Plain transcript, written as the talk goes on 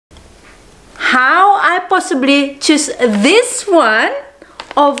how I possibly choose this one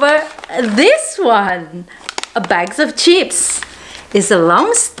over this one. Bags of chips. It's a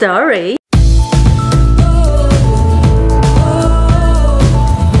long story.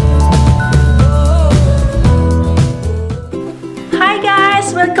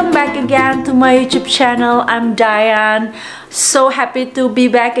 Welcome back again to my YouTube channel. I'm Diane. So happy to be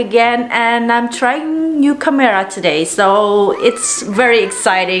back again, and I'm trying new camera today, so it's very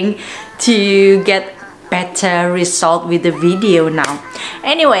exciting to get better result with the video now.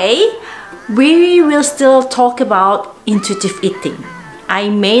 Anyway, we will still talk about intuitive eating. I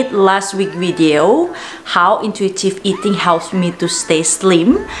made last week video how intuitive eating helps me to stay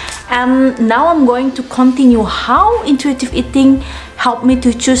slim, and now I'm going to continue how intuitive eating helped me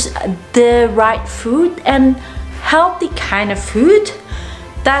to choose the right food and healthy kind of food.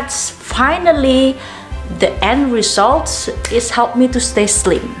 That's finally the end result is help me to stay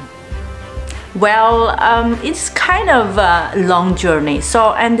slim. Well, it's kind of a long journey,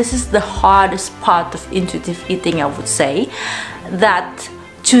 so, and this is the hardest part of intuitive eating, I would say, that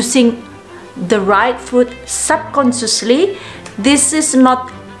choosing the right food subconsciously, this is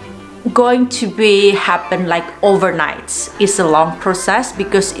not going to be happen like overnight. It's a long process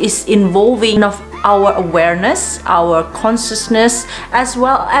because it's involving of our awareness, our consciousness, as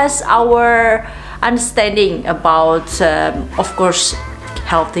well as our understanding about of course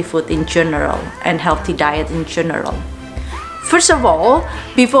healthy food in general and healthy diet in general. First of all,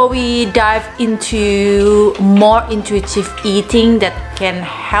 before we dive into more intuitive eating that can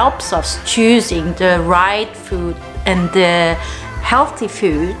help us choosing the right food and the healthy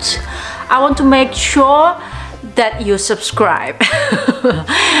food, I want to make sure that you subscribe.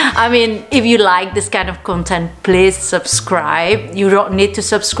 I mean, if you like this kind of content, please subscribe. You don't need to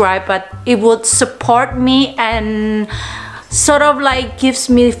subscribe, but it would support me and sort of like gives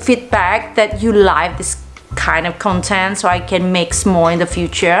me feedback that you like this kind of content, so I can make more in the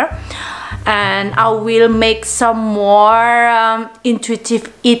future. And I will make some more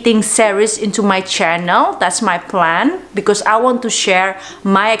intuitive eating series into my channel. That's my plan, because I want to share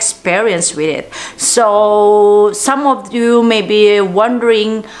my experience with it. So some of you may be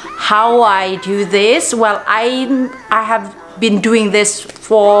wondering how I do this. Well, I have been doing this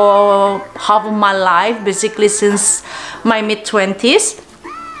for half of my life, basically since my mid-20s.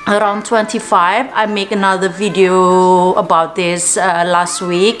 Around 25, I make another video about this last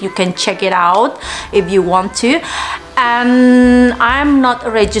week. You can check it out if you want to. And I'm not a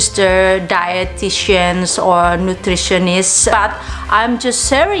registered dietitian or nutritionist, but I'm just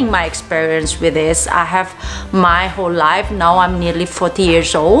sharing my experience with this. I have my whole life now. I'm nearly 40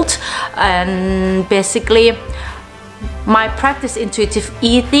 years old, and basically my practice intuitive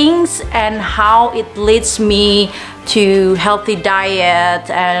eating and how it leads me to healthy diet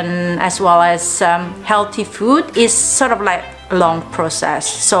and as well as healthy food is sort of like a long process.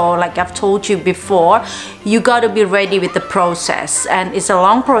 So like I've told you before, you got to be ready with the process, and it's a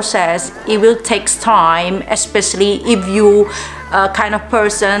long process. It will take time, especially if you kind of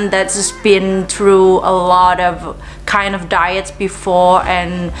person that's been through a lot of kind of diets before,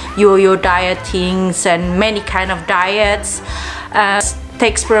 and your dietings and many kind of diets.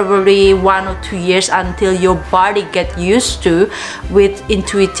 Takes probably 1 or 2 years until your body get used to with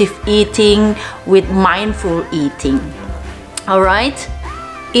intuitive eating, with mindful eating. All right,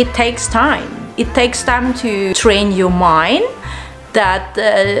 it takes time. It takes time to train your mind that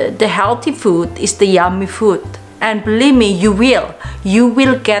the healthy food is the yummy food. And believe me, you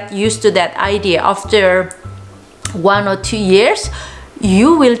will get used to that idea. After 1 or 2 years,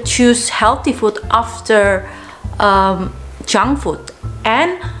 you will choose healthy food after junk food,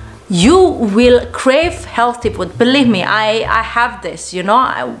 and you will crave healthy food. Believe me, I have this, you know,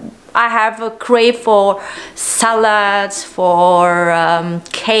 I have a crave for salads, for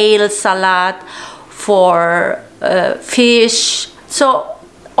kale salad, for fish, so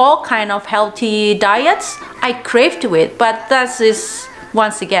all kind of healthy diets I crave to it. But that is,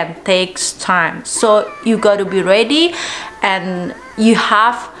 once again, takes time. So you got to be ready, and you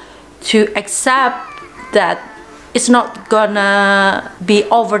have to accept that it's not gonna be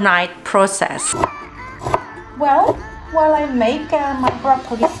overnight process. Well, while I make my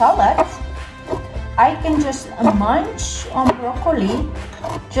broccoli salad, I can just munch on broccoli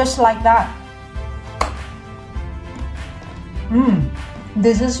just like that.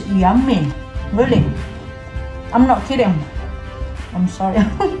 This is yummy, really. I'm not kidding. I'm sorry.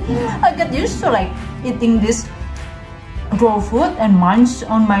 I get used to like eating this raw food and munch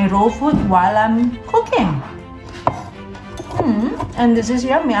on my raw food while I'm cooking. And this is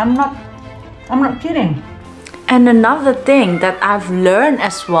yummy. I'm not kidding. And another thing that I've learned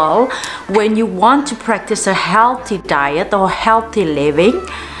as well, when you want to practice a healthy diet or healthy living,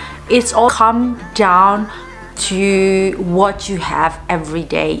 it's all come down to what you have every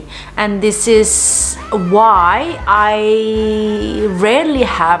day. And this is why I rarely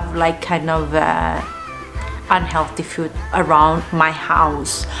have like kind of unhealthy food around my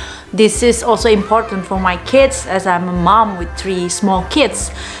house. This is also important for my kids, as I'm a mom with 3 small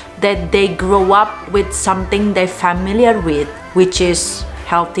kids, that they grow up with something they're familiar with, which is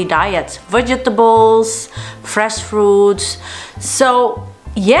healthy diets, vegetables, fresh fruits. So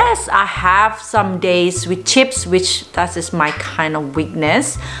yes, I have some days with chips, which that is my kind of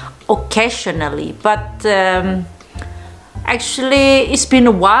weakness occasionally, but actually it's been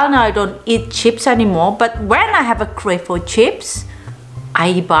a while now I don't eat chips anymore. But when I have a crave for chips,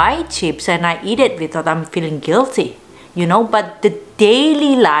 I buy chips and I eat it without I'm feeling guilty, you know. But the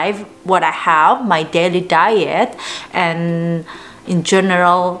daily life, what I have, my daily diet, and in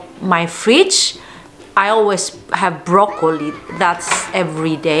general my fridge, I always have broccoli. That's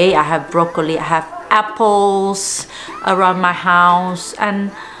every day. I have broccoli. I have apples around my house, and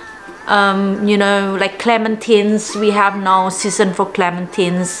you know, like clementines. We have now season for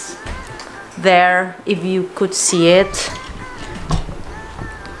clementines there, if you could see it.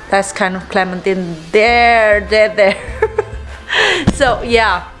 That's kind of clementine there. So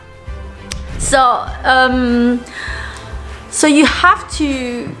yeah, so you have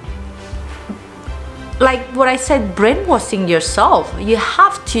to, like what I said, brainwashing yourself. You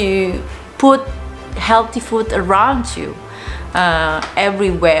have to put healthy food around you,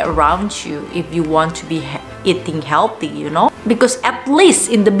 everywhere around you, if you want to be eating healthy, you know. Because at least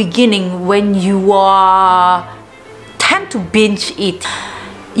in the beginning, when you tend to binge eat,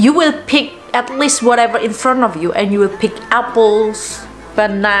 you will pick at least whatever in front of you, and you will pick apples,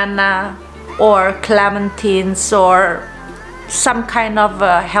 banana, or clementines, or some kind of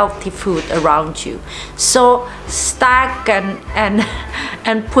healthy food around you. So stack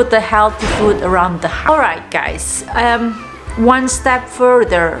and put the healthy food around the house. All right, guys, one step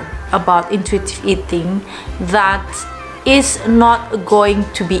further about intuitive eating, that is not going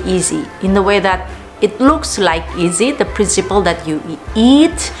to be easy in the way that it looks like easy. The principle that you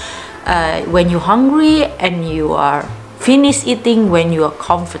eat when you're hungry, and you are finished eating when you are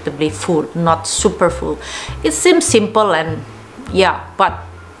comfortably full, not super full. It seems simple, and yeah, but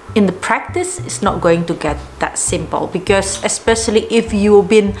in the practice it's not going to get that simple, because especially if you've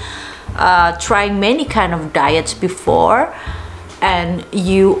been trying many kind of diets before, and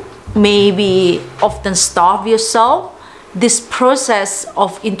you maybe often starve yourself, this process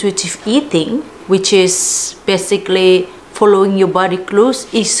of intuitive eating, which is basically following your body clues,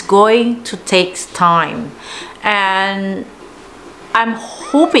 is going to take time. And I'm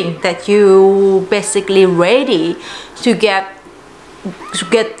hoping that you basically ready to get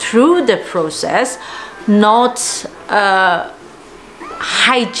through the process, not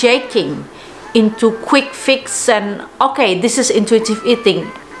hijacking into quick fix and okay, this is intuitive eating,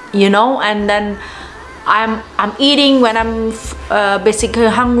 you know, and then I'm eating when I'm basically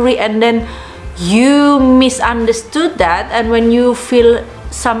hungry, and then you misunderstood that, and when you feel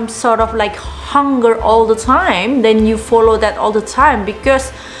some sort of like hunger all the time, then you follow that all the time,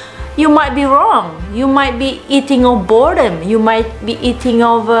 because you might be wrong. You might be eating of boredom, you might be eating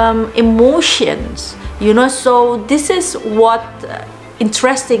of emotions, you know. So this is what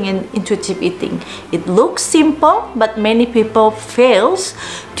interesting in intuitive eating. It looks simple, but many people fails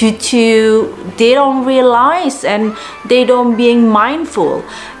due to they don't realize and they don't being mindful.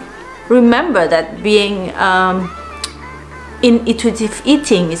 Remember that being in intuitive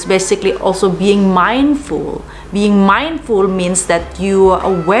eating is basically also being mindful. Being mindful means that you are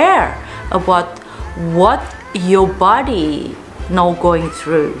aware about what your body now going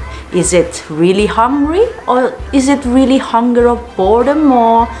through. Is it really hungry, or is it really hunger of boredom,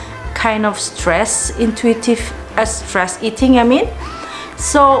 or kind of stress, stress eating, I mean.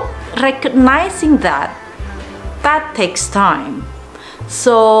 So recognizing that takes time.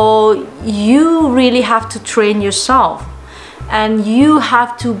 So you really have to train yourself, and you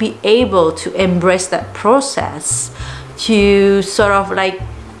have to be able to embrace that process, to sort of like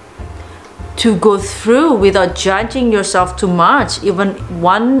to go through without judging yourself too much. Even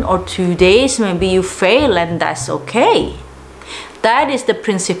 1 or 2 days maybe you fail, and that's okay. That is the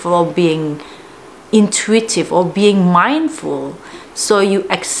principle of being intuitive or being mindful. So you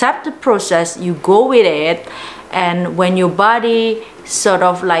accept the process, you go with it, and when your body sort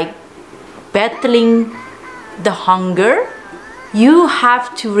of like battling the hunger, you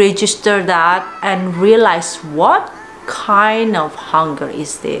have to register that and realize what kind of hunger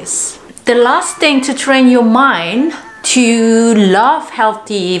is this. the last thing to train your mind to love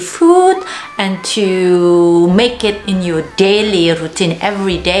healthy food and to make it in your daily routine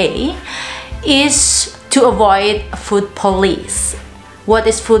every day is to avoid food police. What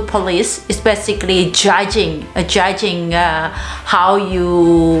is food police? It's basically judging how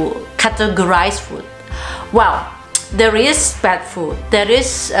you categorize food. Well, there is bad food, there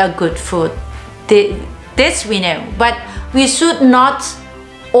is good food. This we know, but we should not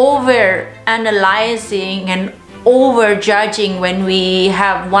over analyzing and over judging when we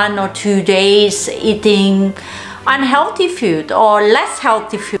have 1 or 2 days eating unhealthy food or less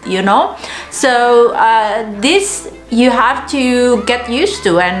healthy food, you know. So this you have to get used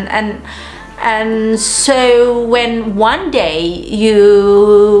to, and so when one day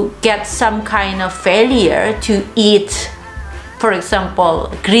you get some kind of failure to eat, for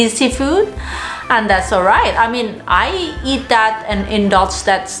example, greasy food, and that's all right. I mean, I eat that and indulge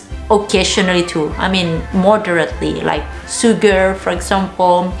that occasionally too. I mean, moderately, like sugar, for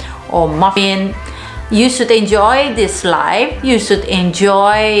example, or muffin. You should enjoy this life. You should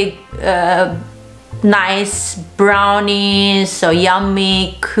enjoy nice brownies or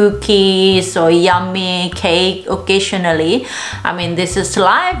yummy cookies or yummy cake occasionally. I mean, this is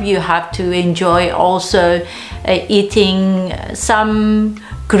life. You have to enjoy also eating some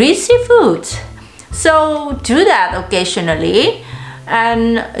greasy food. So do that occasionally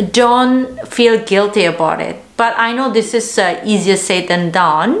and don't feel guilty about it. But I know this is easier said than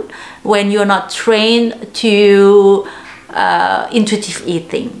done when you're not trained to intuitive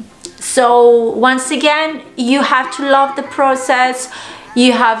eating. So once again, you have to love the process.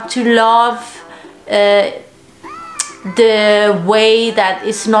 You have to love the way that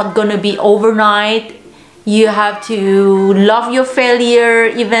it's not gonna be overnight. You have to love your failure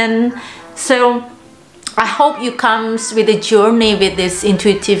even. So I hope you comes with a journey with this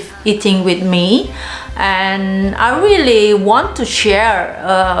intuitive eating with me, and I really want to share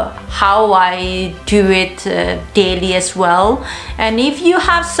how I do it daily as well. And if you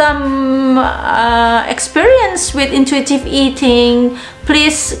have some experience with intuitive eating,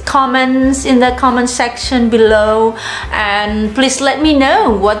 please comment in the comment section below, and please let me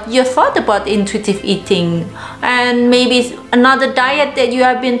know what you thought about intuitive eating, and maybe another diet that you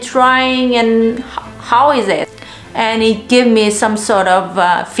have been trying and how is it, and it give me some sort of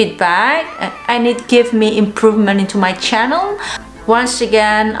feedback, and it give me improvement into my channel. Once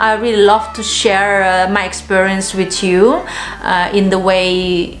again, I really love to share my experience with you in the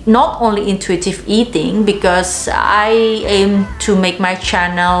way not only intuitive eating, because I aim to make my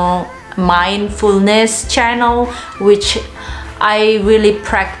channel mindfulness channel, which I really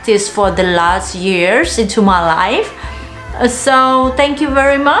practice for the last years into my life. So thank you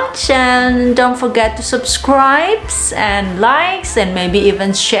very much, and don't forget to subscribe and likes and maybe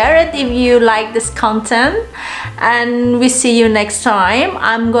even share it if you like this content. And we see you next time.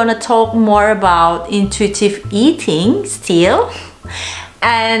 I'm gonna talk more about intuitive eating still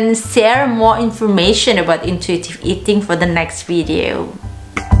and share more information about intuitive eating for the next video.